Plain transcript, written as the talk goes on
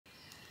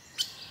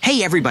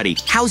Hey everybody,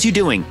 how's you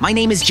doing? My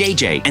name is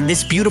JJ, and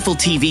this beautiful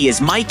TV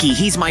is Mikey.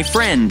 He's my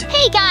friend.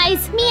 Hey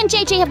guys, me and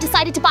JJ have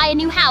decided to buy a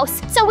new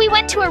house, so we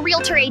went to a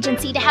realtor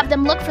agency to have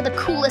them look for the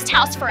coolest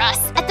house for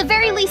us. At the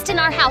very least in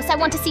our house, I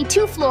want to see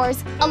 2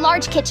 floors, a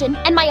large kitchen,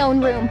 and my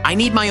own room. I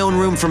need my own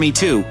room for me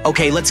too.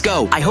 Okay, let's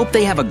go. I hope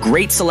they have a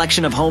great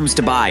selection of homes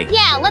to buy.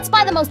 Yeah, let's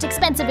buy the most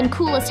expensive and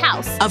coolest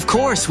house. Of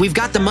course, we've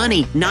got the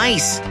money.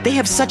 Nice. They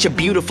have such a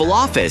beautiful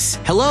office.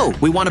 Hello,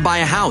 we want to buy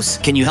a house.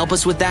 Can you help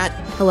us with that?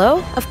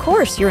 Hello? Of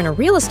course, you're in a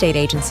real estate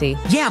agency.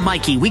 Yeah,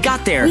 Mikey, we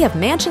got there. We have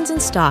mansions in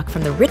stock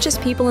from the richest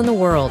people in the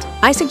world.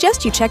 I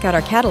suggest you check out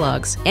our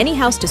catalogs. Any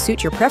house to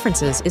suit your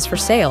preferences is for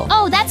sale.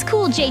 Oh, that's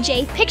cool,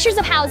 JJ. Pictures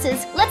of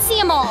houses. Let's see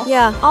them all.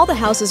 Yeah, all the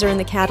houses are in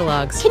the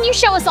catalogs. Can you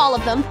show us all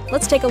of them?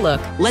 Let's take a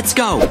look. Let's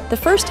go. The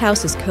first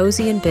house is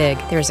cozy and big.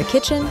 There's a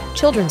kitchen,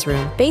 children's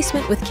room,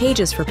 basement with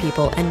cages for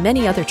people, and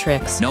many other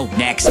tricks. No,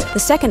 next. The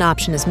second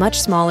option is much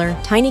smaller,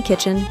 tiny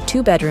kitchen,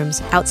 2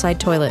 bedrooms, outside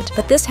toilet.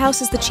 But this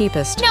house is the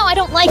cheapest. No, I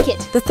don't like it.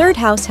 The third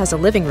house has a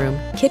living room,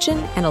 kitchen,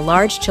 and a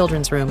large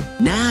children's room.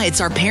 Nah,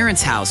 it's our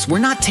parents' house. We're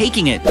not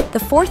taking it. The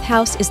fourth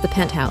house is the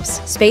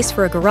penthouse. Space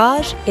for a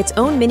garage, its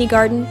own mini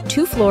garden,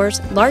 2 floors,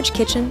 large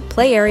kitchen,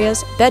 play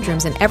areas,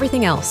 bedrooms, and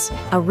everything else.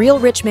 A real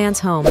rich man's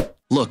home.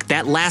 Look,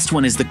 that last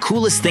one is the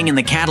coolest thing in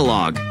the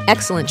catalog.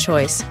 Excellent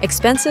choice.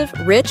 Expensive,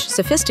 rich,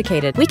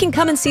 sophisticated. We can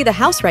come and see the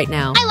house right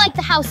now. I like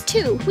the house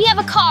too. We have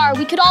a car.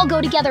 We could all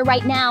go together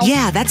right now.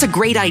 Yeah, that's a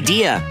great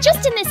idea.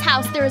 Just in this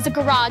house, there is a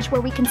garage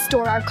where we can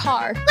store our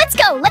car. Let's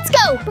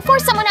go, before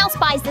someone else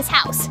buys this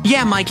house.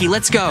 Yeah, Mikey,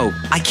 let's go.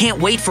 I can't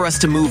wait for us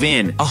to move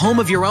in. A home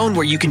of your own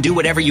where you can do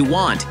whatever you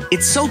want.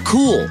 It's so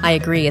cool. I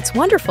agree, it's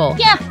wonderful.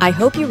 Yeah. I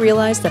hope you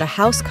realize that a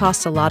house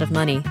costs a lot of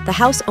money. The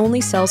house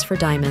only sells for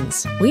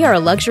diamonds. We are a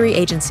luxury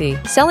agency,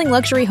 selling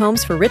luxury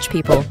homes for rich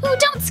people. Ooh,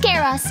 don't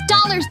scare us.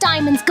 Dollars,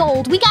 diamonds,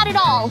 gold, we got it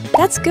all.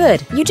 That's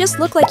good. You just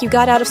look like you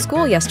got out of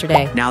school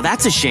yesterday. Now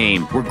that's a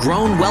shame. We're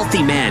grown,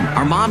 wealthy men.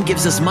 Our mom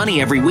gives us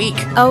money every week.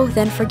 Oh,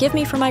 then forgive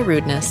me for my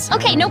rudeness.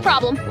 Okay, no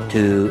problem.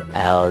 2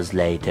 hours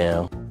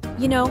later.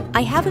 You know,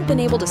 I haven't been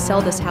able to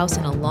sell this house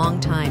in a long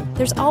time.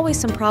 There's always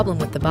some problem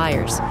with the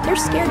buyers. They're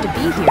scared to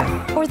be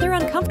here, or they're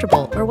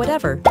uncomfortable, or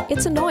whatever.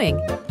 It's annoying.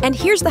 And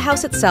here's the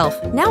house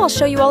itself. Now I'll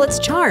show you all its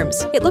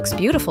charms. It looks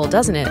beautiful,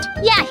 doesn't it?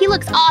 Yeah, he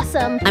looks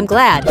awesome. I'm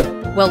glad.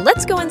 Well,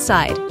 let's go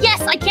inside.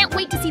 Yes, I can't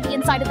wait to see the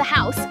inside of the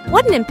house.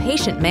 What an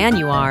impatient man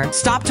you are.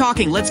 Stop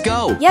talking, let's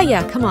go.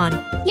 Yeah, come on.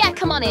 Yeah,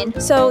 come on in.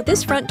 So,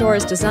 this front door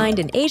is designed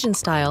in Asian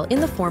style in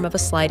the form of a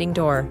sliding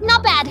door.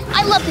 Not bad.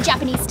 I love the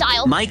Japanese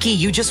style. Mikey,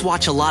 you just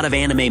watch a lot of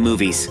anime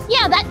movies.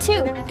 Yeah, that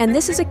too. And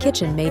this is a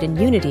kitchen made in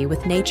unity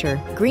with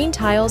nature. Green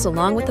tiles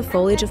along with the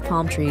foliage of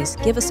palm trees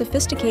give a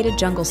sophisticated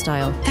jungle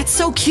style. That's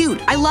so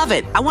cute. I love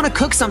it. I want to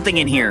cook something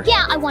in here.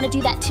 Yeah, I want to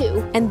do that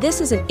too. And this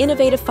is an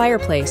innovative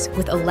fireplace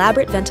with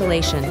elaborate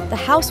ventilation. The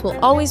house will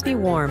always be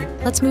warm.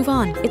 Let's move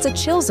on. It's a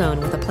chill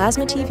zone with a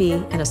plasma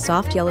TV and a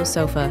soft yellow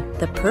sofa.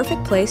 The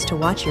perfect place to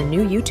watch your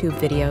new YouTube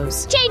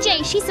videos.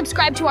 JJ, she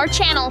subscribed to our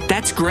channel.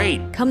 That's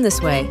great. Come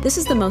this way. This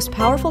is the most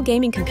powerful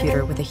gaming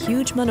computer with a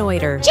huge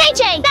monitor.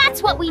 JJ,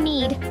 that's what we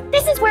need.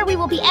 This is where we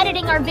will be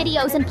editing our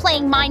videos and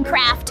playing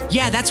Minecraft.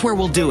 Yeah, that's where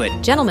we'll do it.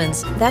 Gentlemen,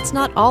 that's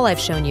not all I've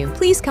shown you.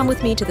 Please come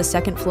with me to the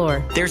second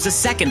floor. There's a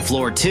second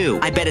floor too.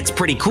 I bet it's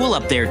pretty cool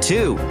up there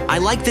too. I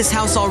like this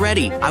house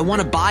already. I want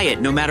to buy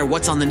it no matter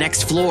what's on the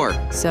next floor.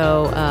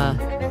 So,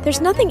 there's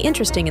nothing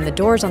interesting in the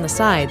doors on the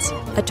sides,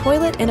 a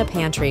toilet and a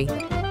pantry.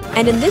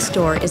 And in this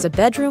door is a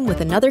bedroom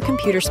with another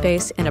computer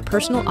space and a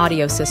personal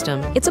audio system.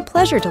 It's a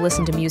pleasure to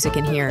listen to music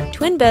in here.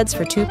 Twin beds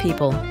for 2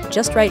 people,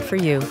 just right for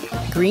you.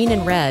 Green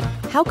and red.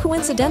 How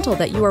coincidental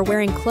that you are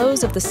wearing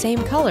clothes of the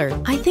same color.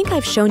 I think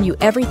I've shown you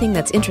everything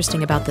that's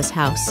interesting about this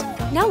house.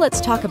 Now let's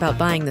talk about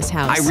buying this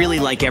house. I really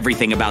like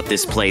everything about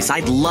this place.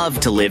 I'd love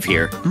to live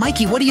here.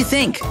 Mikey, what do you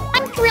think?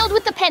 I'm thrilled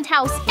with the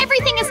penthouse.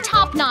 Everything is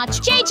top-notch.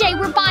 JJ,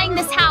 we're buying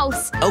this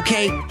house.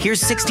 Okay, here's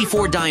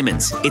 64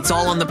 diamonds. It's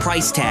all on the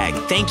price tag.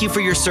 Thank you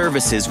for your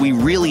services. We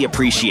really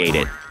appreciate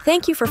it.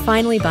 Thank you for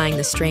finally buying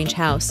this strange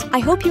house. I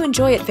hope you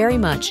enjoy it very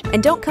much,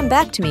 and don't come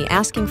back to me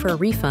asking for a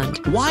refund.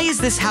 Why is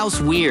this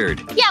house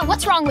weird? Yeah,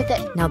 what's wrong with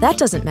it? Now that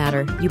doesn't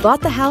matter. You bought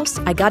the house,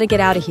 I gotta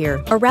get out of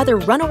here. Or rather,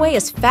 run away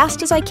as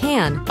fast as I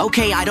can.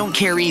 Okay, I don't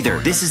care either.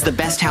 This is the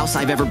best house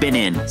I've ever been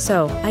in.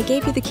 So, I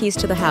gave you the keys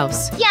to the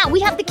house. Yeah,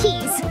 we have the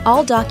keys.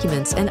 All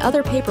documents and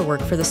other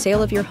paperwork for the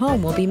sale of your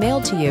home will be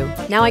mailed to you.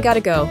 Now I gotta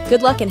go.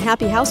 Good luck and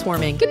happy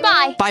housewarming.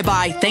 Goodbye.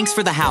 Bye-bye. Thanks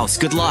for the house.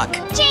 Good luck.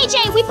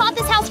 JJ, we bought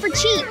this house for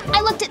cheap. I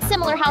looked at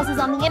similar houses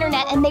on the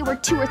internet and they were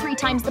 2 or 3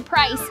 times the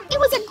price. It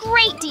was a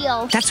great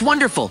deal. That's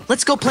wonderful.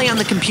 Let's go play on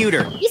the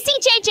computer. You see,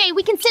 JJ, JJ,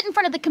 we can sit in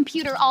front of the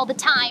computer all the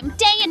time,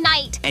 day and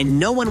night. And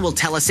no one will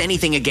tell us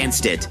anything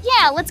against it.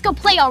 Yeah, let's go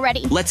play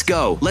already. Let's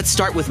go. Let's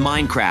start with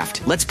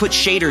Minecraft. Let's put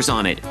shaders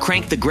on it.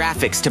 Crank the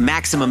graphics to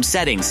maximum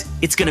settings.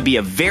 It's gonna be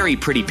a very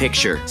pretty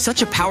picture.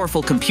 Such a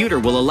powerful computer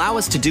will allow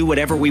us to do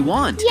whatever we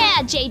want. Yeah,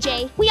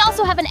 JJ. We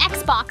also have an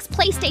Xbox,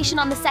 PlayStation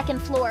on the second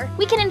floor.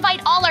 We can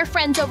invite all our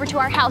friends over to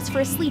our house for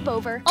a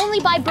sleepover. Only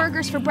buy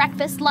burgers for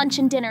breakfast, lunch,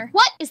 and dinner.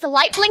 What? Is the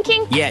light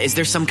blinking? Yeah, is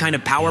there some kind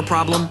of power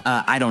problem?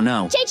 I don't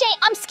know. JJ,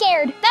 I'm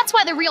scared. That's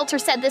why the realtor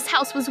said this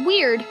house was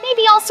weird.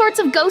 Maybe all sorts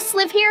of ghosts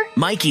live here?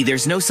 Mikey,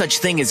 there's no such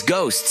thing as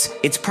ghosts.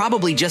 It's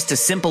probably just a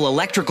simple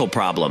electrical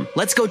problem.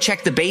 Let's go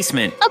check the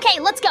basement.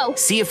 Okay, let's go.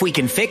 See if we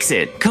can fix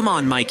it. Come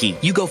on, Mikey.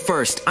 You go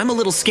first. I'm a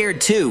little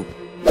scared too.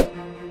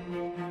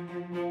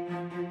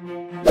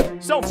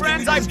 So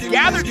friends, I've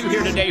gathered you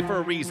here today for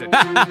a reason.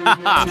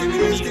 You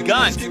need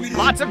guns.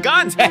 Lots of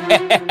guns.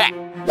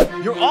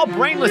 You're all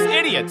brainless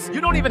idiots.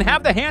 You don't even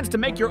have the hands to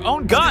make your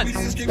own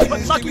guns.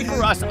 But lucky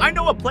for us, I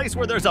know a place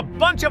where there's a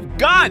bunch of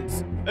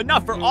guns.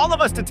 Enough for all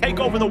of us to take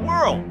over the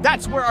world.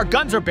 That's where our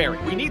guns are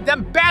buried. We need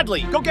them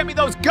badly. Go get me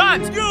those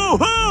guns.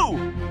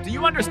 Yoo-hoo! Do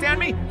you understand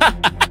me?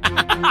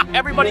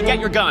 Everybody get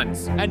your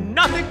guns, and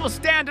nothing will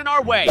stand in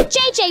our way.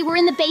 JJ, we're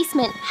in the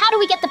basement. How do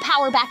we get the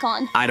power back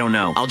on? I don't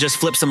know. I'll just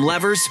flip some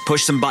levers,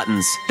 push some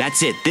buttons.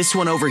 That's it. This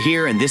one over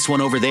here and this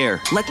one over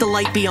there. Let the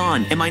light be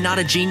on. Am I not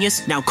a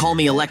genius? Now call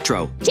me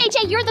Electro.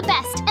 JJ, you're the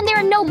best, and there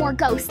are no more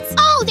ghosts.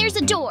 Oh, there's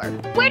a door.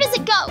 Where does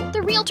it go?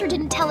 The realtor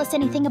didn't tell us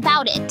anything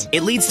about it.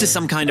 It leads to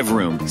some kind of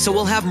room, so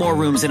we'll have more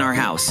rooms in our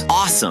house.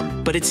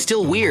 Awesome, but it's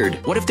still weird.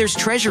 What if there's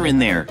treasure in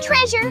there?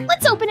 Treasure?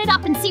 Let's open it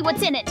up and see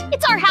what's in it.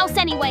 It's our house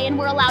anyway, and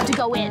we're allowed to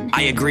go in.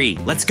 I agree.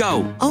 Let's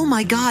go. Oh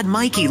my god,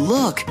 Mikey,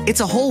 look. It's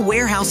a whole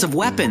warehouse of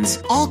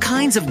weapons. All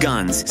kinds of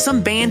guns.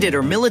 Some bandit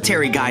or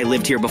military guy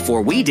lived here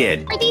before we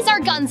did. Are these our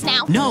guns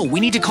now? No, we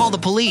need to call the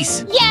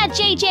police. Yeah,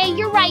 JJ,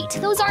 you're right.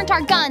 Those aren't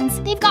our guns.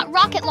 They've got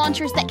rocket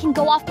launchers that can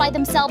go off by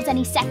themselves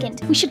any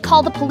second. We should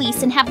call the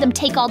police and have them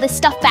take all this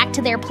stuff back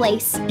to their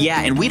place.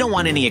 Yeah, and we don't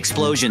want any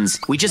explosions.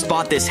 We just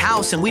bought this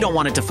house and we don't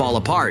want it to fall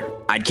apart.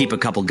 I'd keep a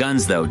couple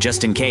guns though,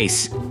 just in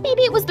case.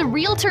 Maybe it was the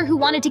realtor who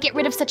wanted to get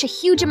rid of such a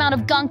huge amount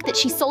of gunk that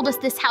she sold us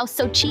this house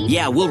so cheap.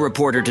 Yeah, we'll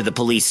report her to the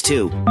police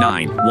too.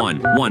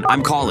 911,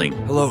 I'm calling.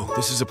 Hello,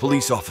 this is a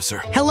police officer.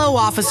 Hello,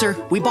 officer.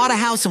 We bought a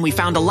house and we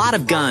found a lot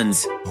of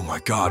guns. Oh my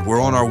god,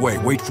 we're on our way.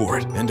 Wait for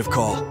it. End of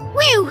call.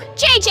 Whew!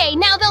 JJ,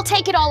 now they'll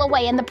take it all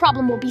away and the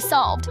problem will be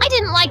solved. I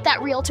didn't like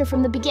that realtor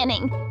from the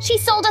beginning. She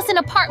sold us an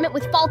apartment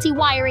with faulty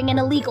wiring and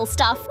illegal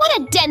stuff. What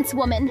a dense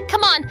woman.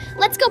 Come on,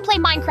 let's go play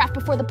Minecraft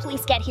before the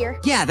police get here.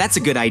 Yeah, that's a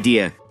good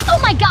idea. Oh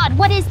my god,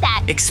 what is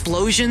that?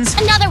 Explosions?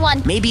 Another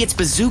one. Maybe it's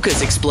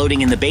bazookas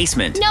exploding in the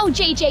basement. No,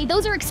 JJ,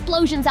 those are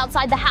explosions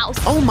outside the house.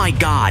 Oh my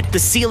god, the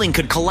ceiling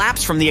could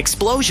collapse from the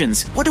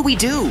explosions. What do we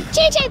do?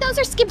 JJ, those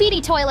are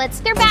skibidi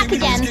toilets. They're back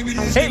again.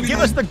 Hey, give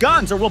us the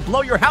guns or we'll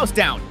blow your house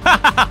down.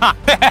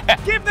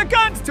 Give the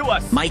guns to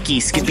us. Mikey,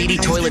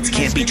 skibidi toilets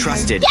can't be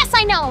trusted. Yes,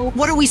 I know.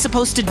 What are we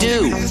supposed to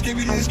do?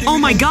 Oh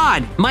my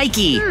god,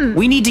 Mikey,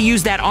 we need to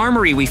use that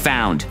armory we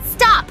found.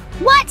 Stop.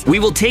 What? We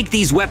will take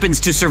these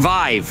weapons to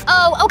survive.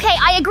 Oh, okay,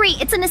 I agree.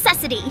 It's a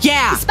necessity.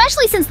 Yeah.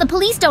 Especially since the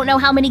police don't know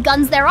how many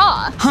guns there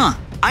are. Huh.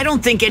 I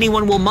don't think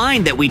anyone will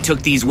mind that we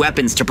took these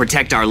weapons to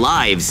protect our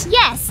lives.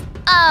 Yes.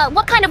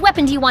 What kind of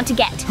weapon do you want to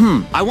get?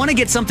 I want to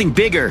get something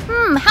bigger.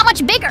 How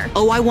much bigger?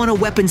 Oh, I want a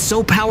weapon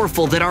so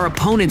powerful that our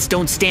opponents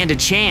don't stand a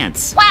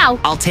chance. Wow.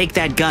 I'll take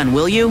that gun,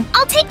 will you?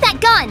 I'll take that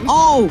gun.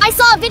 Oh. I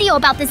saw a video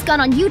about this gun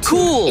on YouTube.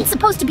 Cool. It's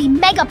supposed to be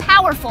mega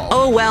powerful.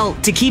 Oh, well,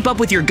 to keep up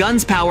with your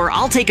gun's power,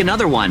 I'll take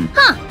another one.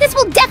 Huh, this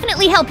will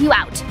definitely help you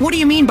out. What do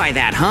you mean by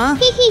that, huh?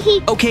 Hee hee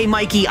hee. Okay,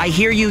 Mikey, I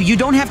hear you. You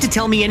don't have to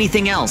tell me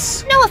anything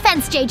else. No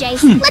offense,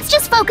 JJ. Let's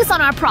just focus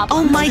on our problem.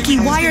 Oh, Mikey,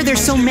 why are there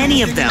so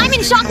many of them? I'm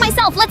in shock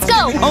myself. Let's go.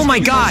 Oh my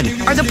god,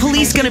 are the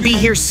police gonna be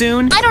here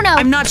soon? I don't know.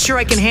 I'm not sure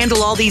I can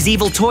handle all these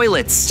evil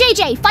toilets.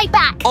 JJ, fight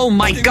back. Oh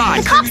my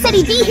god. The cop said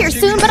he'd be here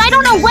soon, but I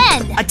don't know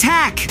when.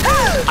 Attack!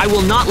 I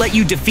will not let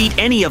you defeat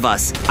any of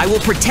us. I will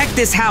protect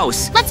this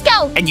house. Let's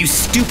go. And you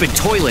stupid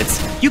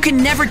toilets, you can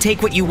never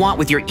take what you want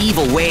with your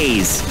evil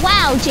ways.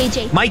 Wow,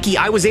 JJ. Mikey,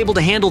 I was able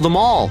to handle them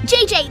all.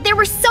 JJ, there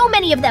were so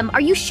many of them.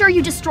 Are you sure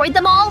you destroyed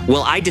them all?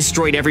 Well, I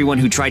destroyed everyone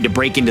who tried to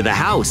break into the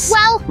house.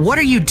 Well, what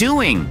are you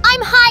doing?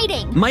 I'm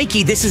hiding.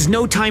 Mikey, this is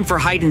no time for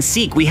hide and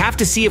seek. We have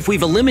to see if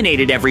we've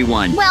eliminated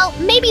everyone. Well,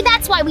 maybe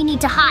that's why we need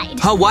to hide.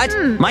 Huh, what?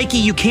 Mikey,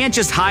 you can't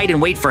just hide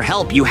and wait for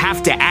help. You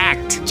have to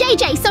act.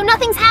 JJ, so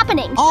nothing's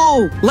happening.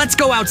 Oh, let's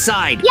go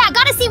outside. Yeah,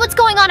 gotta see what's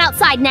going on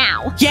outside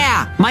now.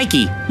 Yeah,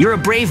 Mikey, you're a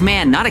brave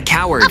man, not a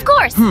coward. Of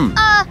course.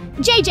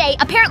 JJ,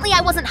 apparently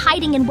I wasn't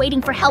hiding and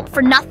waiting for help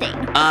for nothing.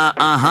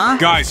 Uh-huh.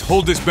 Guys,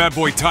 hold this bad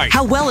boy tight.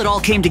 How well it all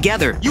came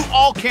together. You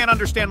all can't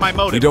understand my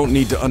motive. You don't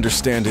need to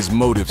understand his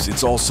motives.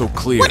 It's all so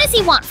clear. What does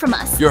he want from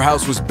us? Your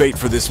house was bait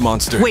for this this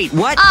monster. Wait,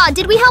 what?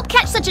 Did we help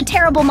catch such a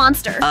terrible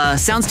monster?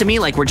 Sounds to me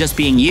like we're just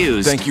being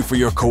used. Thank you for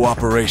your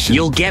cooperation.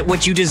 You'll get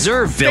what you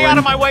deserve, villain. Stay out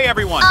of my way,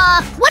 everyone.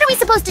 What are we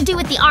supposed to do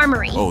with the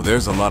armory? Oh,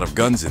 there's a lot of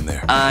guns in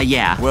there.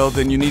 Yeah. Well,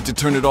 then you need to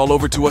turn it all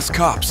over to us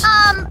cops.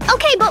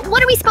 Okay, but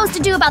what are we supposed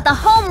to do about the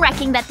home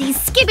wrecking that these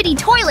skibidi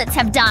toilets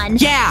have done?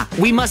 Yeah,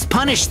 we must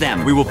punish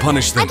them. We will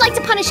punish them. I'd like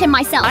to punish him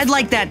myself. I'd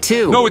like that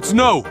too. No,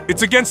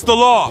 it's against the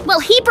law. Well,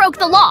 he broke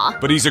the law.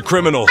 But he's a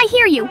criminal. I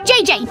hear you.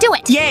 JJ, do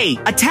it. Yay,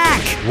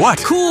 attack! What?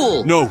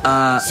 Cool!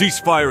 No, cease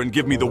fire and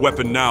give me the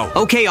weapon now.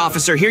 Okay,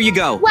 officer, here you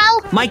go.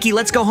 Well, Mikey,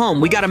 let's go home.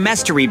 We got a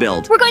mess to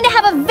rebuild. we're going to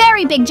have a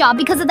very big job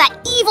because of that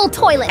evil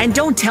toilet. And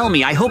don't tell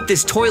me, I hope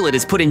this toilet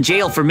is put in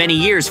jail for many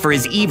years for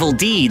his evil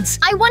deeds.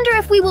 I wonder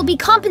if we will be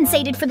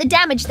compensated for the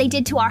damage they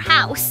did to our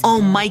house.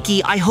 Oh,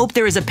 Mikey, I hope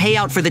there is a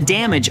payout for the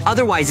damage,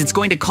 otherwise it's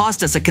going to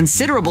cost us a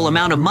considerable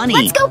amount of money.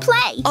 Let's go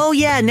play. Oh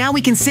yeah, now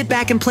we can sit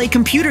back and play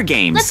computer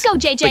games. Let's go,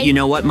 JJ. But you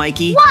know what,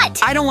 Mikey?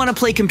 What? I don't want to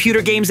play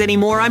computer games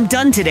anymore. I'm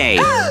done today.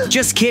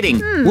 Just kidding.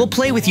 We'll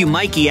play with you,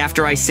 Mikey,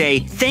 after I say,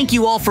 thank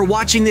you all for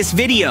watching this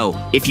video.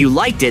 If you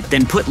liked it,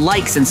 then put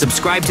likes and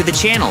subscribe to the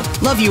channel.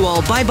 Love you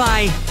all.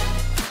 Bye-bye.